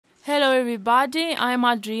Hello everybody, I'm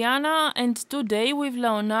Adriana and today with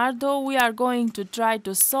Leonardo we are going to try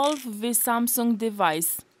to solve this Samsung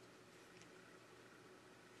device.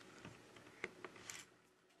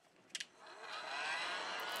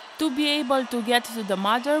 To be able to get to the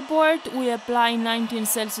motherboard, we apply 19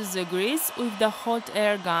 Celsius degrees with the hot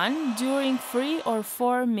air gun during 3 or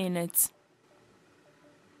 4 minutes.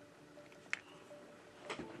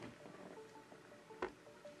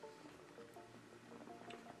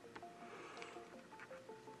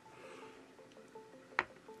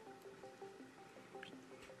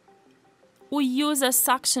 We use a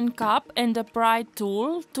suction cup and a pry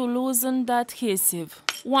tool to loosen the adhesive.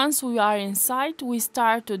 Once we are inside, we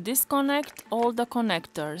start to disconnect all the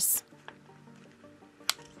connectors.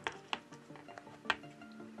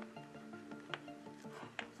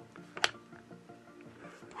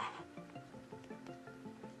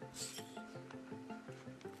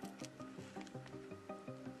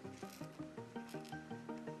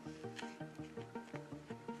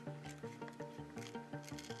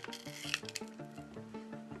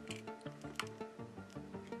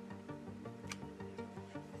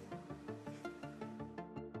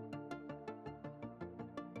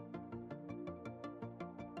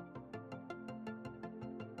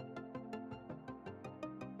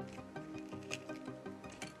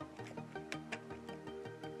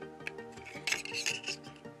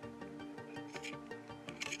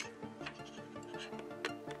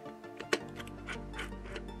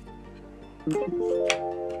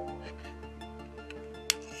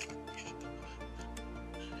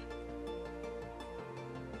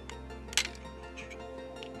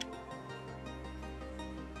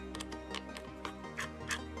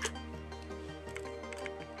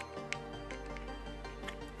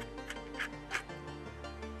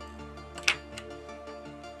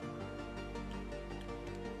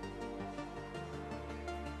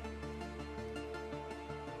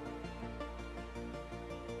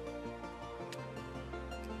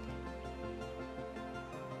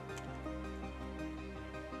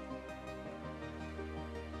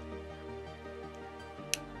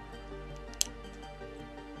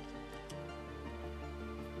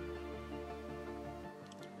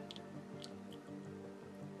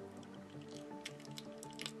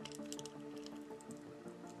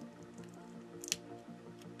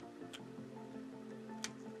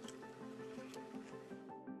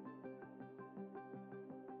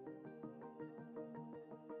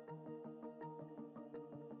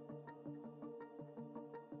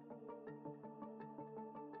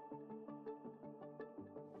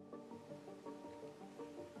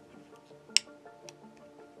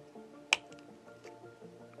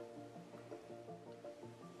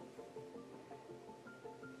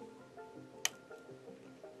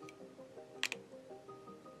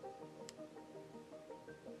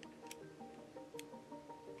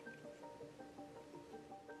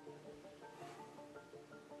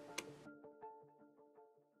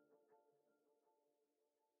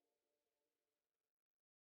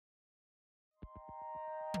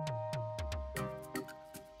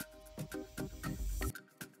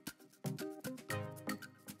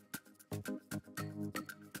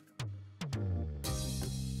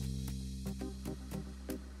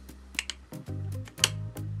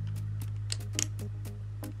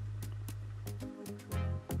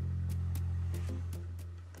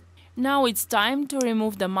 Now it's time to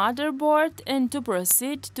remove the motherboard and to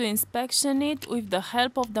proceed to inspection it with the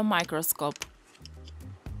help of the microscope.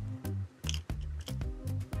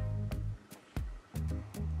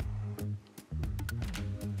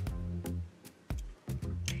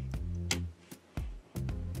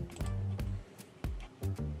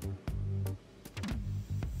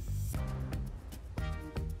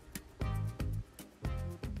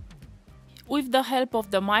 With the help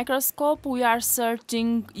of the microscope, we are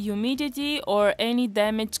searching humidity or any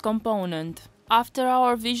damaged component. After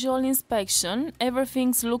our visual inspection,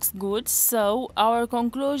 everything looks good, so our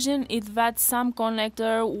conclusion is that some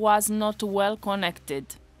connector was not well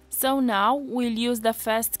connected. So now we'll use the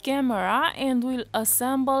fast camera and we'll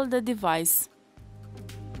assemble the device.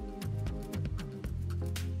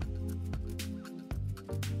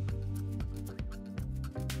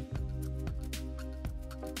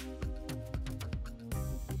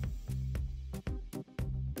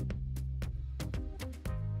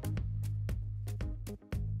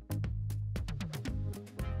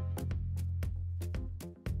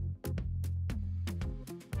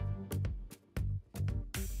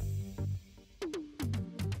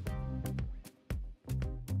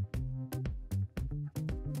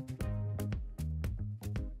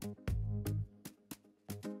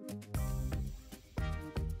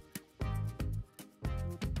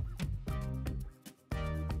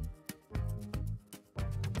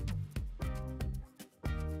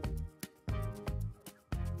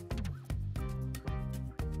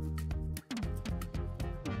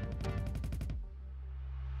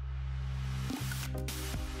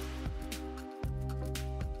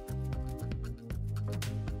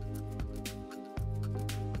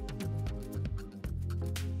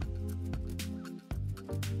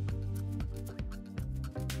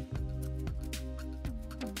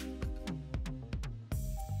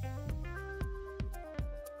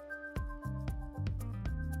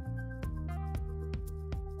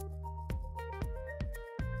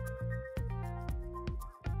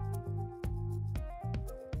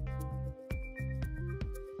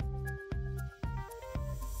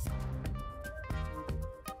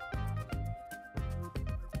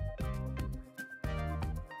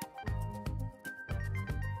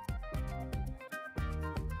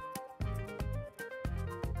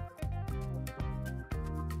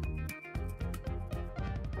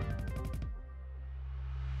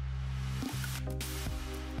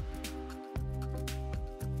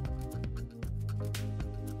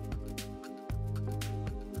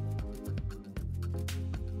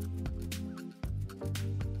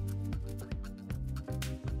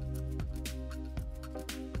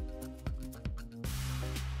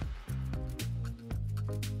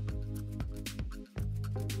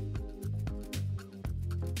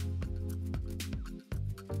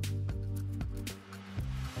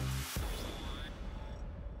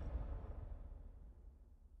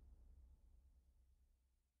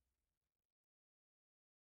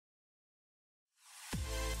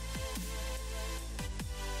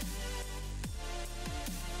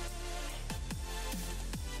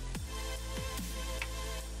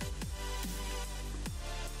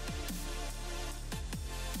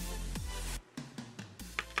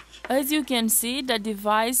 As you can see, the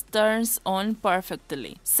device turns on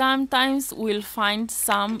perfectly. Sometimes we'll find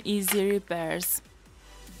some easy repairs.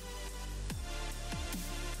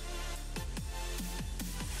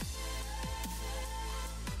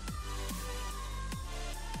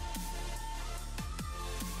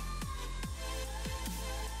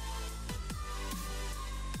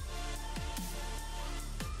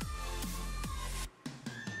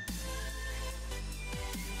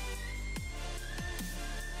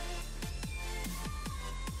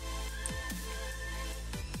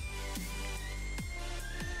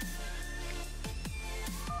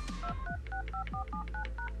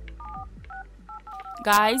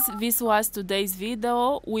 Guys, this was today's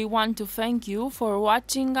video. We want to thank you for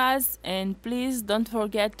watching us, and please don't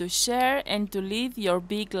forget to share and to leave your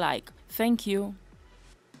big like. Thank you.